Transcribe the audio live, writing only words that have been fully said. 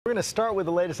We're going to start with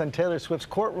the latest on Taylor Swift's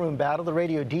courtroom battle. The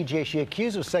radio DJ she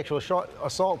accused of sexual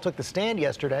assault took the stand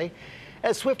yesterday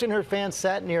as Swift and her fans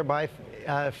sat nearby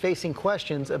facing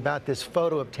questions about this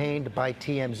photo obtained by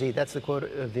TMZ. That's the quote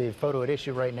of the photo at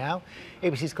issue right now.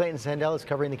 ABC's Clayton Sandell is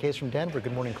covering the case from Denver.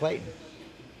 Good morning, Clayton.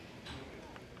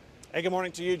 Hey, good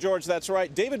morning to you, George. That's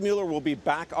right. David Mueller will be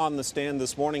back on the stand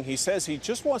this morning. He says he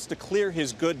just wants to clear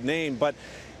his good name, but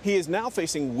he is now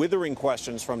facing withering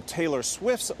questions from Taylor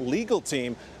Swift's legal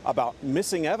team about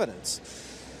missing evidence.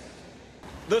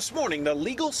 This morning, the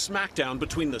legal smackdown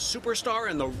between the superstar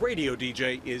and the radio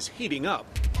DJ is heating up.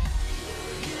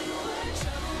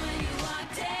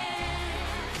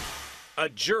 A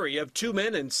jury of 2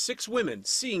 men and 6 women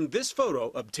seeing this photo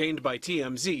obtained by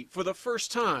TMZ for the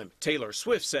first time. Taylor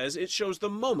Swift says it shows the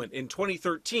moment in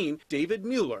 2013 David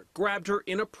Mueller grabbed her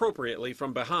inappropriately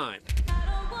from behind.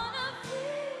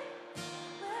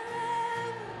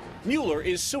 Mueller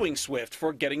is suing Swift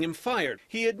for getting him fired.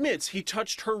 He admits he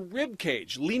touched her rib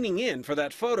cage, leaning in for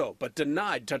that photo, but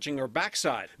denied touching her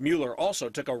backside. Mueller also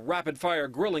took a rapid-fire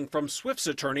grilling from Swift's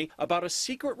attorney about a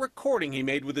secret recording he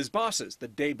made with his bosses the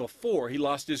day before he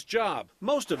lost his job.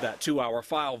 Most of that 2-hour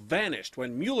file vanished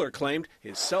when Mueller claimed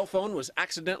his cell phone was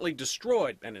accidentally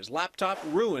destroyed and his laptop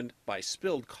ruined by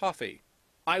spilled coffee.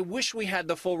 "I wish we had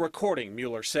the full recording,"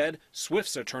 Mueller said.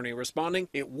 Swift's attorney responding,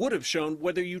 "It would have shown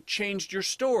whether you changed your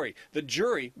story. The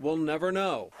jury will never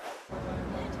know."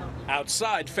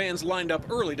 Outside, fans lined up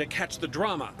early to catch the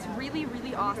drama. It's really,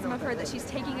 really awesome of her that she's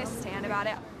taking a stand about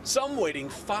it. Some waiting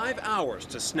 5 hours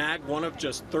to snag one of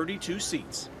just 32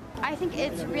 seats. I think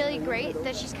it's really great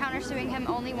that she's countersuing him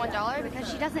only $1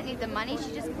 because she doesn't need the money.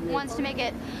 She just wants to make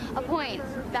it a point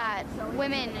that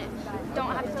women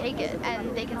don't have to take it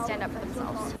and they can stand up for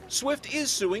themselves. Swift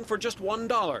is suing for just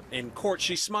 $1. In court,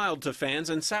 she smiled to fans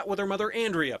and sat with her mother,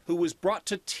 Andrea, who was brought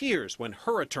to tears when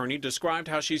her attorney described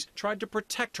how she's tried to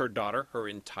protect her daughter her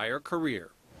entire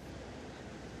career.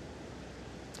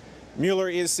 Mueller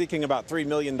is seeking about $3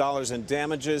 million in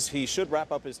damages. He should wrap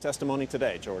up his testimony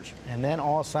today, George. And then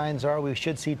all signs are we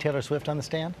should see Taylor Swift on the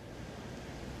stand?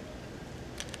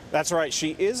 That's right.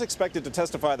 She is expected to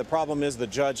testify. The problem is the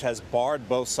judge has barred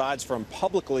both sides from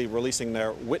publicly releasing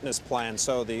their witness plan.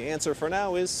 So the answer for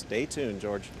now is stay tuned,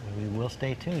 George. We will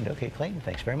stay tuned. Okay, Clayton,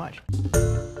 thanks very much.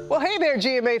 Well, hey there,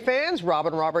 GMA fans.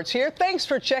 Robin Roberts here. Thanks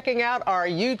for checking out our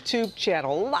YouTube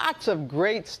channel. Lots of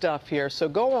great stuff here. So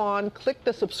go on, click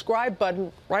the subscribe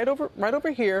button right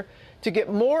over here to get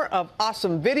more of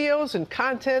awesome videos and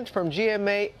content from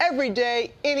GMA every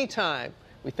day, anytime.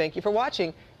 We thank you for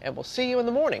watching, and we'll see you in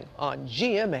the morning on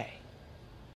GMA.